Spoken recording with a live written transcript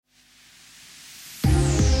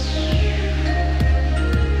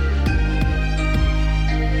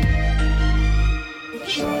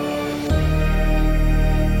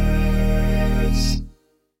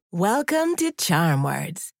Welcome to Charm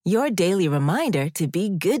Words, your daily reminder to be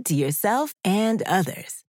good to yourself and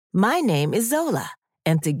others. My name is Zola,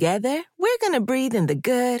 and together we're going to breathe in the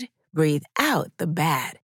good, breathe out the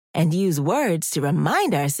bad, and use words to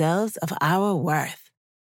remind ourselves of our worth.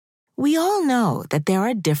 We all know that there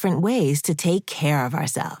are different ways to take care of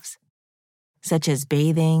ourselves, such as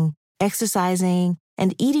bathing, exercising,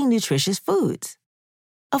 and eating nutritious foods.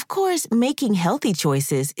 Of course, making healthy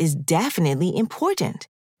choices is definitely important.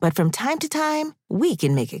 But from time to time, we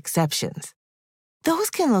can make exceptions. Those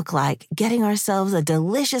can look like getting ourselves a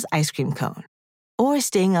delicious ice cream cone or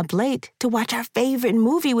staying up late to watch our favorite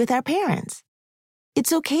movie with our parents.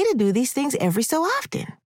 It's okay to do these things every so often.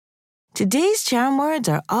 Today's charm words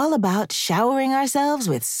are all about showering ourselves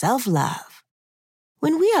with self-love.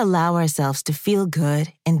 When we allow ourselves to feel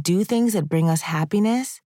good and do things that bring us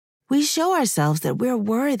happiness, we show ourselves that we're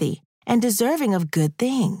worthy and deserving of good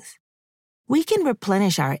things. We can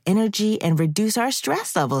replenish our energy and reduce our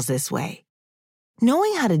stress levels this way.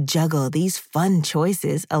 Knowing how to juggle these fun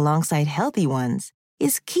choices alongside healthy ones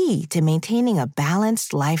is key to maintaining a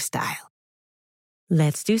balanced lifestyle.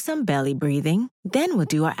 Let's do some belly breathing, then we'll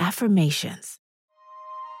do our affirmations.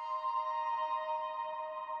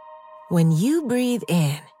 When you breathe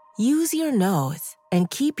in, use your nose and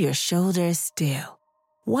keep your shoulders still.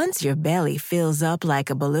 Once your belly fills up like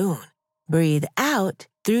a balloon, breathe out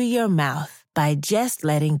through your mouth by just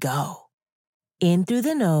letting go. In through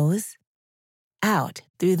the nose, out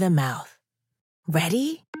through the mouth.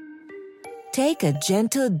 Ready? Take a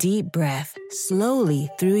gentle deep breath slowly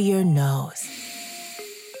through your nose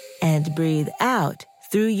and breathe out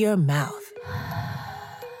through your mouth.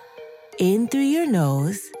 In through your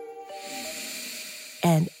nose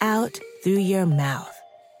and out through your mouth.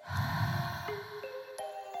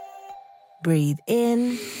 Breathe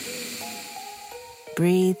in,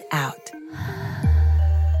 breathe out.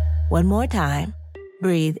 One more time.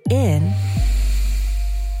 Breathe in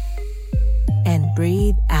and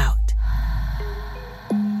breathe out.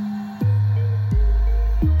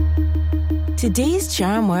 Today's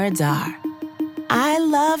charm words are, I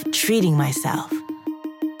love treating myself.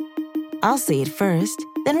 I'll say it first,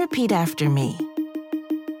 then repeat after me.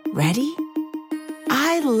 Ready?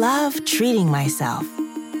 I love treating myself.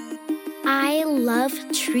 I love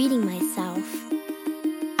treating myself.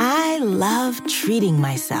 I love treating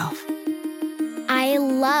myself. I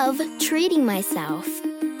love treating myself.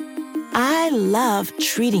 I love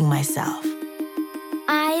treating myself.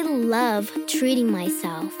 I love treating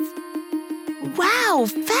myself. Wow,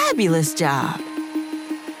 fabulous job!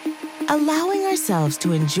 Allowing ourselves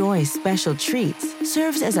to enjoy special treats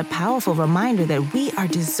serves as a powerful reminder that we are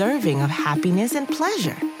deserving of happiness and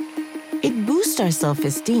pleasure. It boosts our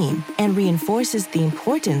self-esteem and reinforces the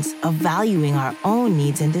importance of valuing our own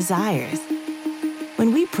needs and desires.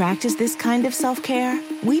 When we practice this kind of self-care,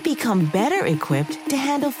 we become better equipped to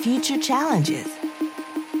handle future challenges.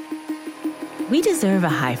 We deserve a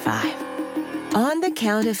high five. On the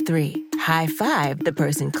count of 3, high five the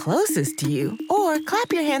person closest to you, or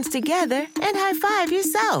clap your hands together and high five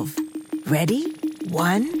yourself. Ready?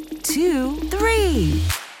 1, 2, 3.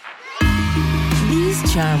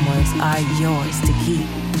 These charm words are yours to keep,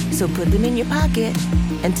 so put them in your pocket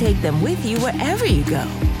and take them with you wherever you go.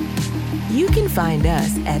 You can find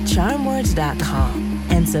us at charmwords.com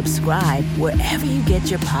and subscribe wherever you get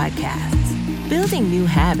your podcasts. Building new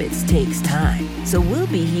habits takes time, so we'll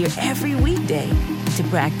be here every weekday to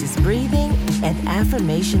practice breathing and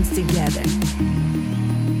affirmations together.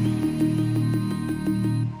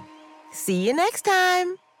 See you next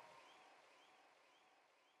time.